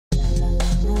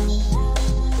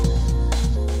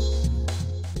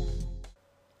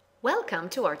Welcome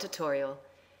to our tutorial.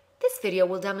 This video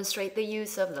will demonstrate the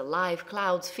use of the Live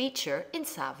Clouds feature in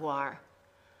SaVoir.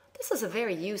 This is a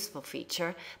very useful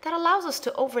feature that allows us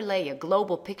to overlay a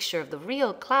global picture of the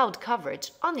real cloud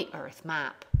coverage on the Earth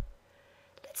map.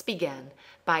 Let's begin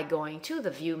by going to the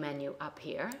View menu up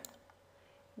here,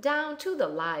 down to the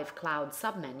Live Cloud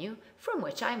submenu, from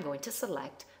which I'm going to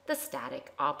select the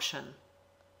static option.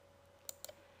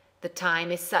 The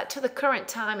time is set to the current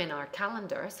time in our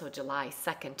calendar, so July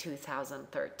 2nd,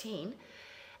 2013,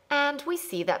 and we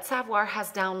see that SaVoir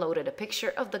has downloaded a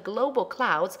picture of the global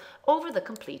clouds over the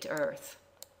complete Earth.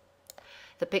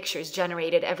 The picture is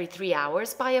generated every 3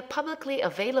 hours by a publicly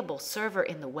available server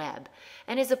in the web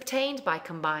and is obtained by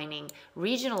combining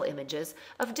regional images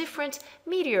of different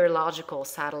meteorological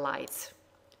satellites.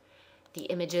 The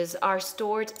images are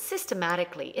stored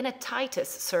systematically in a Taitus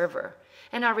server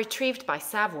and are retrieved by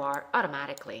SaVoir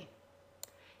automatically.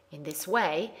 In this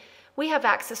way, we have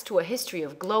access to a history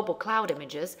of global cloud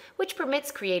images, which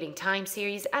permits creating time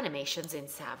series animations in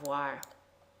SaVoir.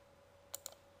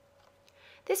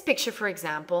 This picture, for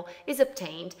example, is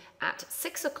obtained at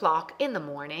 6 o'clock in the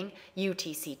morning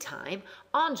UTC time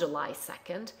on July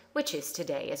 2nd, which is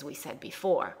today, as we said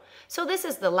before. So this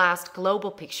is the last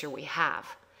global picture we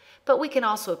have. But we can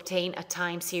also obtain a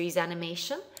time series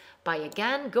animation by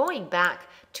again going back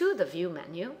to the View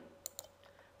menu,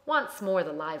 once more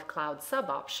the Live Cloud sub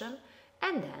option,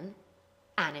 and then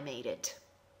animate it.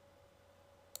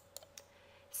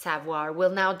 SaVoir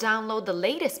will now download the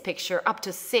latest picture up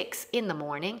to 6 in the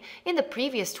morning in the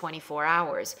previous 24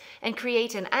 hours and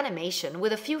create an animation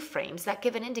with a few frames that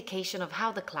give an indication of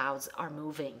how the clouds are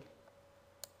moving,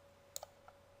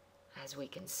 as we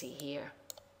can see here.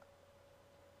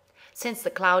 Since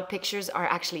the cloud pictures are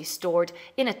actually stored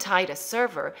in a Taitus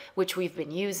server, which we've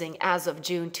been using as of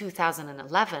June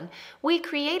 2011, we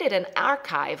created an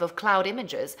archive of cloud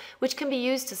images which can be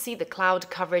used to see the cloud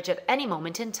coverage at any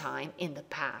moment in time in the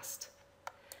past.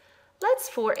 Let's,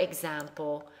 for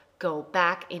example, go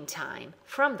back in time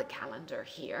from the calendar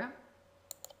here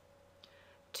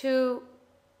to,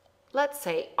 let's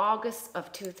say, August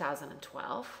of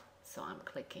 2012. So I'm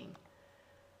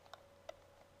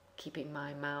keeping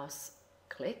my mouse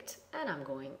clicked, and I'm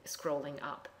scrolling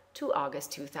up to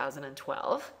August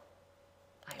 2012.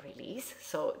 I release,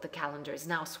 so the calendar is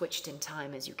now switched in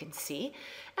time, as you can see,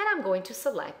 and I'm going to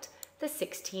select the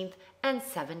 16th and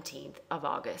 17th of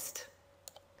August.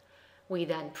 We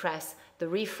then press the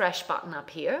refresh button up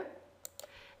here,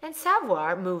 and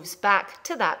SaVoir moves back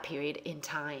to that period in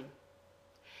time.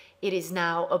 It is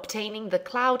now obtaining the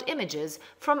cloud images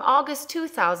from August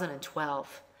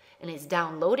 2012. And is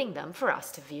downloading them for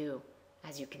us to view.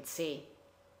 As you can see,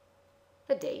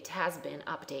 the date has been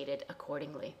updated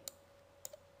accordingly.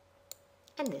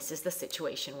 And this is the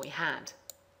situation we had.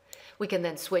 We can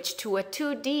then switch to a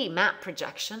 2D map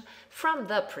projection from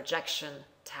the Projection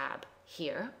tab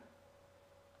here.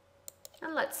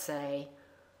 And let's say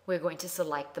we're going to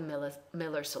select the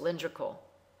Miller cylindrical.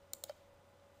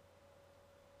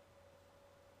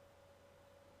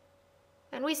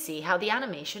 And we see how the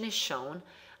animation is shown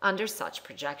under such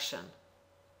projection.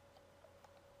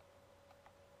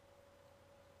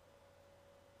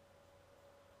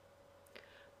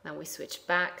 Now we switch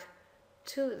back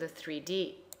to the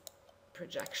 3D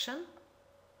projection,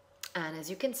 and as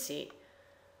you can see,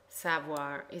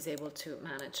 SaVoir is able to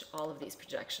manage all of these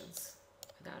projections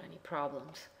without any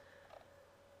problems.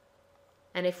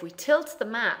 And if we tilt the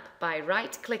map by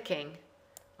right-clicking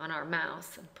on our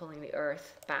mouse and pulling the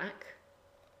Earth back,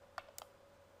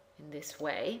 in this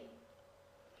way,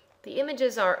 the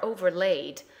images are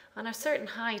overlaid on a certain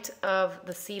height of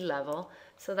the sea level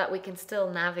so that we can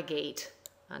still navigate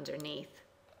underneath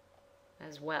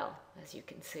as well, as you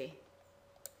can see,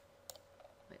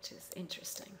 which is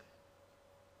interesting.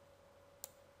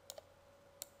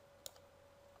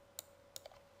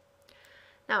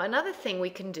 Now, another thing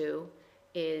we can do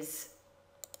is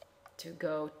to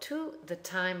go to the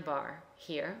time bar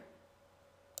here,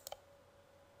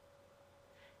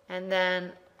 and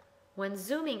then when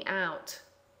zooming out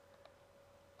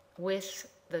with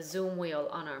the zoom wheel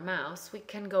on our mouse, we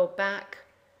can go back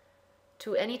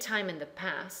to any time in the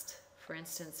past. For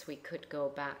instance, we could go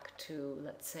back to,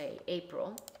 let's say,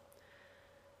 April.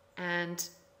 And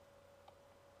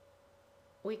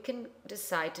we can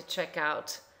decide to check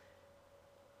out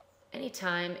any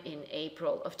time in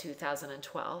April of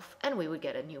 2012, and we would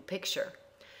get a new picture.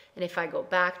 And if I go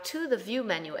back to the View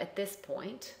menu at this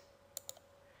point,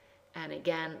 and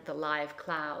again the Live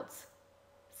Clouds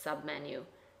submenu,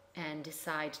 and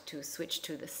decide to switch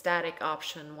to the static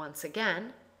option once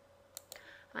again,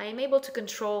 I am able to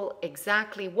control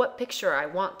exactly what picture I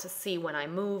want to see when I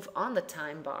move on the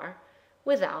time bar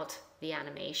without the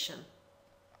animation.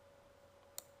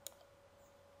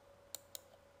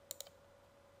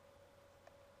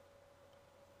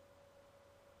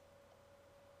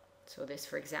 So this,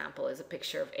 for example, is a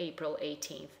picture of April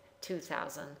 18th,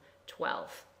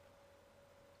 2012.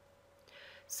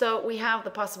 So we have the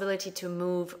possibility to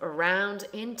move around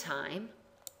in time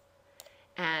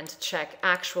and check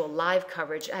actual live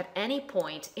coverage at any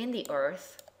point in the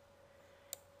Earth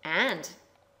and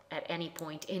at any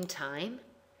point in time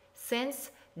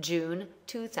since June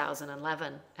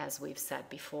 2011, as we've said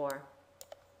before.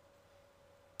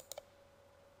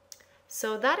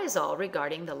 So that is all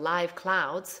regarding the live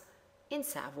clouds in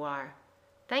SaVoir.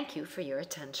 Thank you for your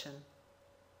attention.